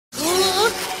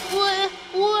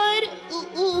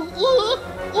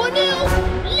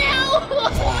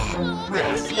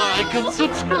like and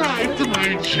subscribe to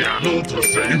my channel to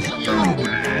save Noob.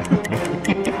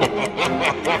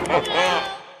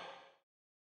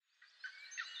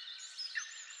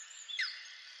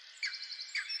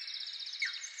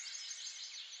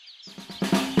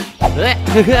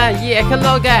 Yeah,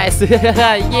 hello guys.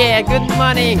 Yeah, good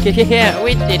morning.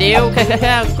 What to do?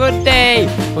 Good day.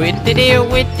 What to do?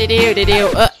 What to do?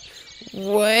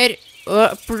 What?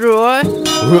 Bro?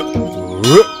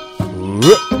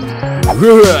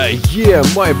 Yeah,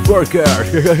 my burger.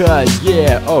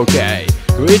 Yeah, okay.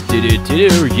 What to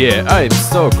do? Yeah, I'm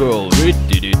so cool. What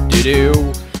to do?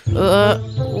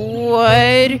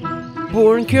 What?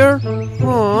 Bunker?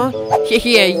 Huh?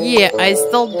 Yeah, I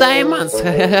stole diamonds.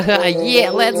 Yeah,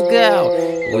 let's go.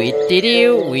 What to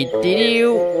do?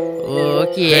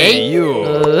 Okay. Hey, you.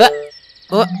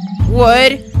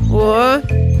 What?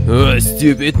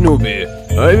 Stupid noobie.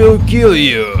 I will kill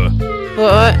you.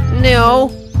 No.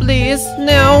 Please,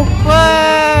 no.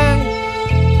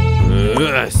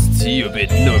 Stupid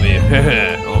noobie.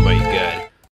 Oh my god.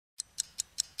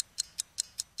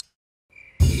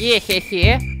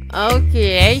 Yeah.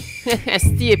 Okay.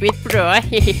 Stupid bro.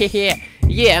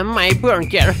 Yeah, my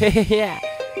bunker.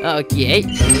 Okay.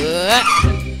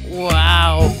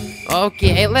 Wow.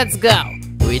 Okay, let's go.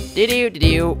 What do?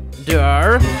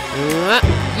 Door.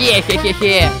 Yeah.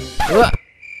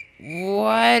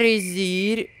 What is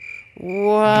it?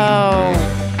 Wow.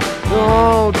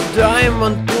 Oh,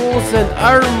 diamond tools and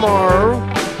armor.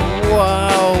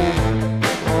 Wow.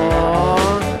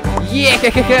 Yeah,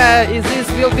 this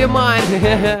will be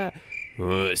mine.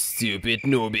 Stupid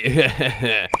noobie.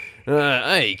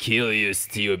 I kill you,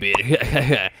 stupid.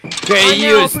 Hey,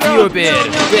 you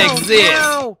stupid. Take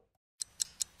this.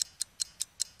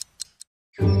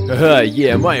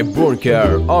 Yeah, my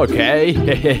bunker. Okay.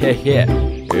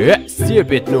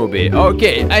 Stupid noobie.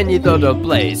 Okay, I need other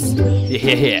place.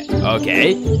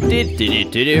 Okay.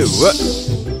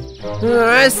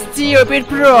 Stupid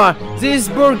bro. This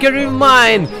bunker is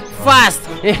mine. Fast!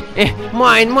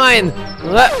 Mine!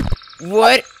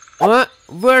 What?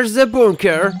 Where's the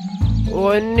bunker?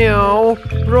 Oh no!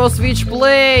 Bro, switch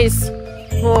place!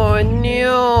 Oh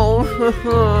no!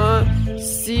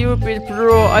 Stupid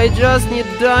bro, I just need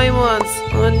diamonds!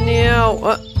 Oh no!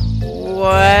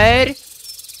 What?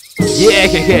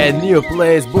 Yeah, new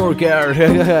place, bunker!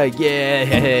 Yeah!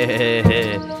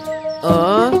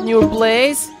 New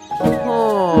place?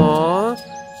 Oh.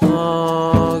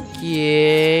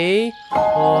 Okay.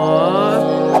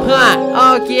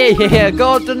 Okay,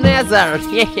 go to Nether.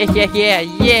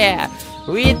 Yeah.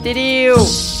 What to do?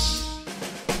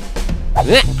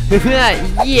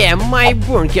 Yeah, my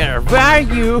bunker. Where are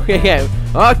you?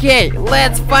 Okay,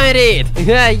 let's find it.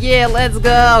 Yeah, let's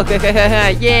go.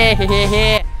 Yeah.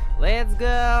 Let's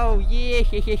go.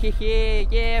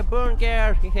 Yeah,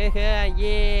 bunker.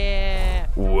 Yeah.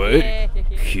 What?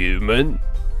 Human?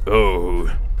 Oh.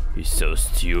 He's so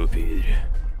stupid.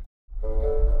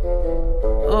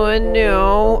 Oh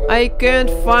no, I can't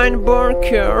find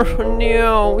bunker.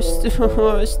 No,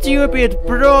 stupid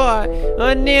bro.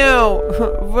 Oh no,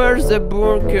 where's the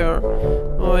bunker?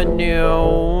 Oh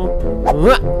no.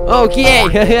 Okay,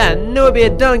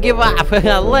 Noob, don't give up.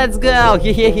 Let's go.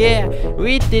 Yeah.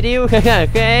 What to do?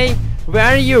 Okay, where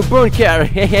are you, bunker?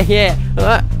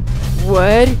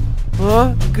 What?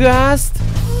 Ghast?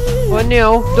 Oh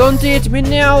no, don't eat me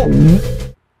now!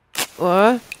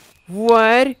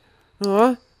 What?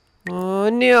 Oh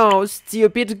no,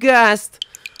 stupid Ghast!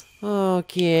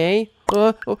 Okay.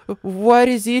 What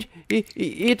is it?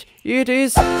 It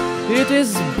is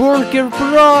Bunker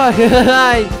Pro!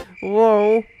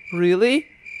 Whoa, really?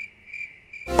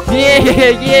 Yeah,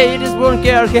 it is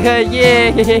Bunker!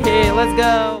 Yeah, let's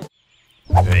go!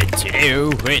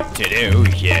 What to do?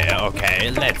 Yeah,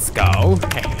 okay, let's go.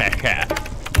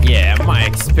 Yeah, my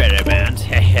experiment.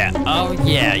 Oh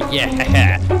yeah.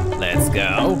 Let's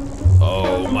go.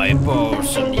 Oh, my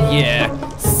potion. Yeah,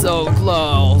 so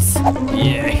close.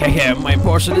 Yeah, my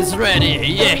potion is ready.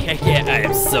 Yeah,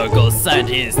 I'm so cool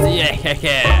scientist.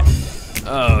 Yeah.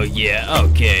 Oh yeah,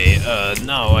 okay.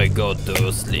 Now I go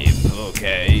to sleep.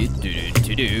 Okay.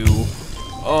 Do.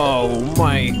 Oh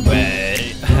my bad.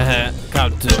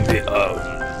 Come to me.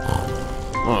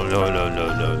 Oh no.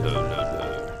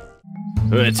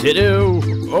 What to do?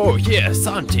 Oh yeah,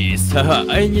 scientist.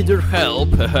 I need your help.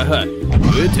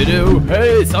 What to do?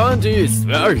 Hey, scientist,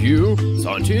 where are you?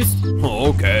 Scientist?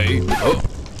 Okay.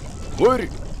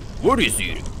 What is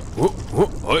it?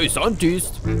 Hey,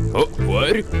 scientist.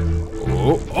 What?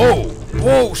 Oh,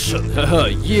 potion.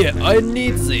 Yeah, I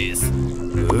need this.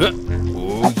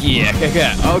 Oh yeah.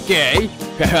 Okay.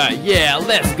 Yeah,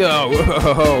 let's go.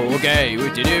 Okay,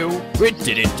 what to do? What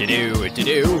to do? What to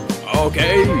do?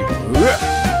 Okay.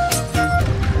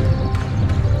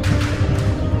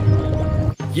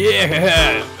 Yeah.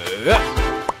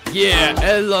 Yeah,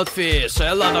 a lot of fish.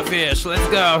 Let's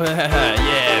go.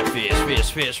 Yeah,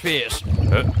 fish.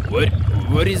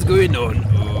 What is going on?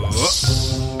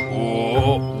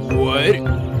 What?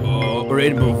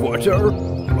 Rainbow water?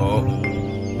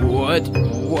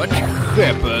 What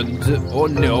happened? Oh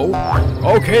no.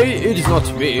 Okay, it is not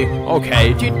me.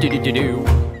 Okay, do.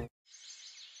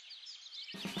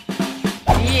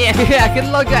 Yeah,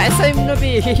 hello guys, I'm Noob.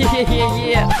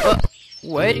 Yeah.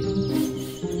 What?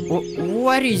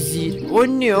 What is it? Oh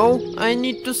no, I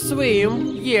need to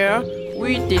swim. Yeah,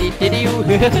 we did it.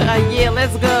 Yeah,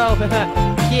 let's go.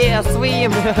 Yeah,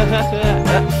 swim.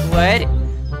 What?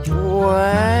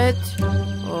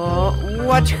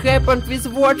 What happened with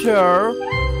water?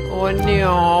 Oh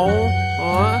no.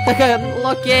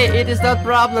 Okay, it is not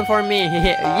problem for me.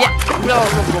 Yeah, no.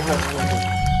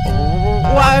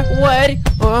 What?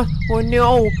 Oh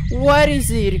no, what is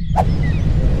it?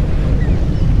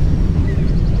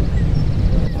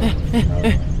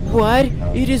 What?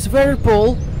 It is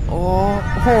whirlpool.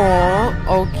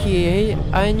 Okay.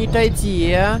 I need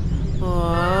idea.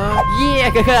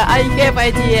 Yeah, I have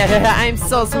idea. I'm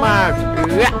so smart.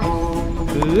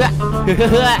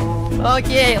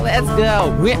 Okay, let's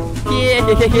go.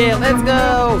 Yeah, let's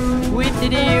go. What to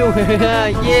do?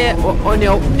 Yeah. Oh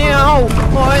no, no.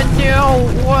 Oh no.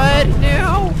 What?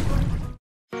 No.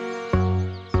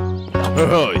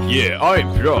 Yeah,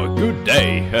 I'm pro. Good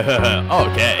day.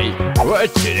 Okay.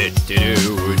 What to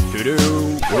do?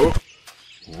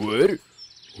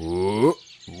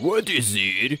 What is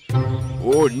it?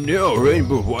 Oh no,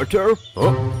 rainbow water?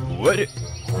 What?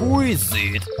 Who is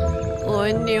it? Oh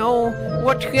no,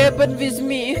 what happened with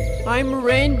me? I'm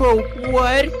Rainbow.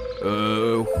 What?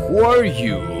 Who are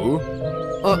you?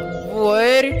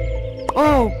 What?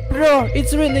 Oh, bro,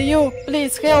 it's really you.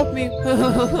 Please help me.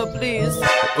 Please.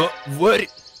 What?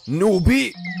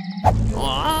 Noob?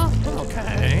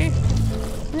 Okay.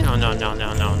 No.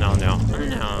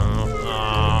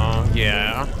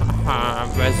 Yeah.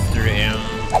 Best dream.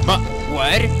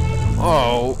 What?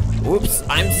 Oh, oops,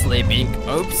 I'm sleeping.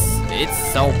 Oops, it's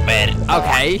so bad.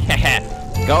 Okay,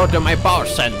 go to my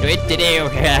potion. What to do?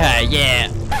 Yeah.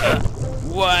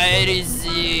 What is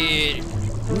it?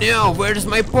 No, where's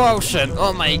my potion?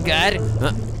 Oh my god.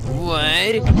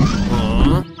 What?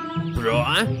 Bro?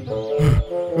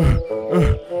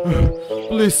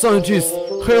 Please, scientist,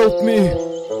 help me.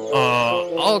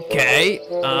 Okay.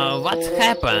 What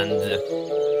happened?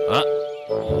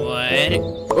 What?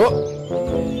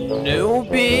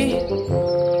 Noobie.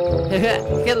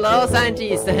 Hello,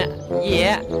 scientist.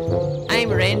 Yeah, I'm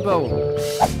Rainbow.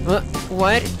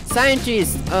 What?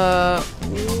 Scientist,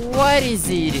 what is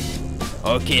it?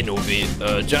 Okay, Noob,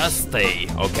 just stay,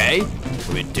 okay?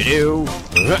 What to do?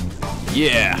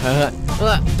 Yeah.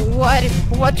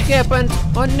 What happened?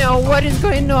 Oh no, what is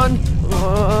going on?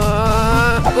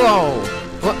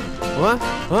 What?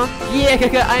 Yeah,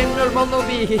 I'm normal Noob.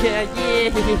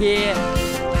 Yeah.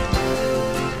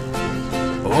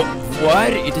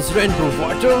 What? It is rainbow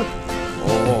water?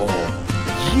 Oh,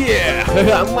 yeah!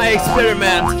 My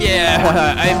experiment,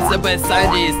 yeah! I'm the best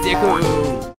scientist, yahoo!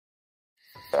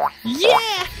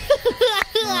 Yeah!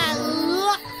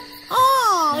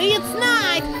 Oh, it's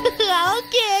night!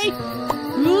 Okay!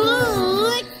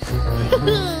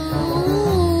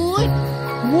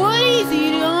 What is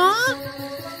it, huh?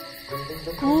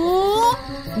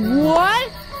 What?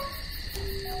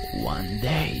 One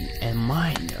day, a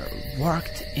miner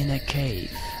worked in a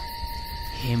cave.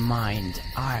 He mined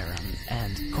iron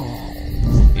and coal.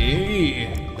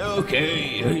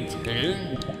 Okay.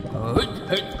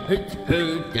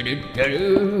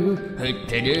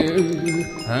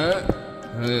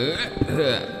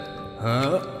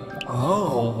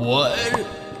 Oh, what?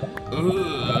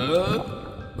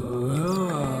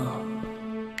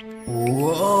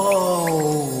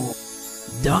 Whoa!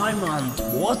 Diamond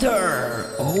water!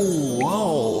 Oh,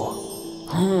 wow!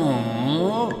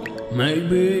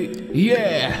 Maybe,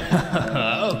 yeah!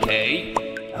 Okay.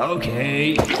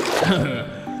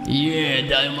 Yeah,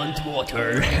 diamond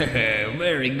water!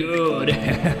 Very good!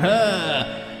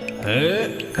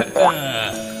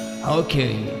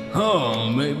 Okay,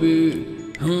 maybe...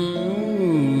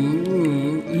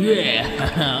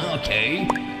 yeah, okay.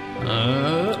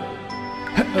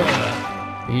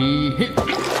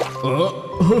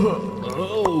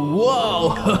 Oh,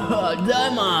 wow!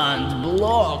 Diamond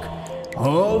block!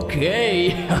 Okay!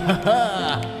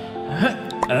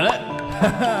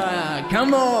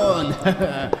 Come on!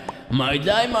 My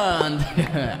diamond!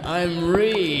 I'm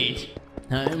rich!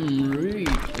 I'm rich!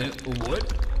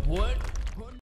 What? What?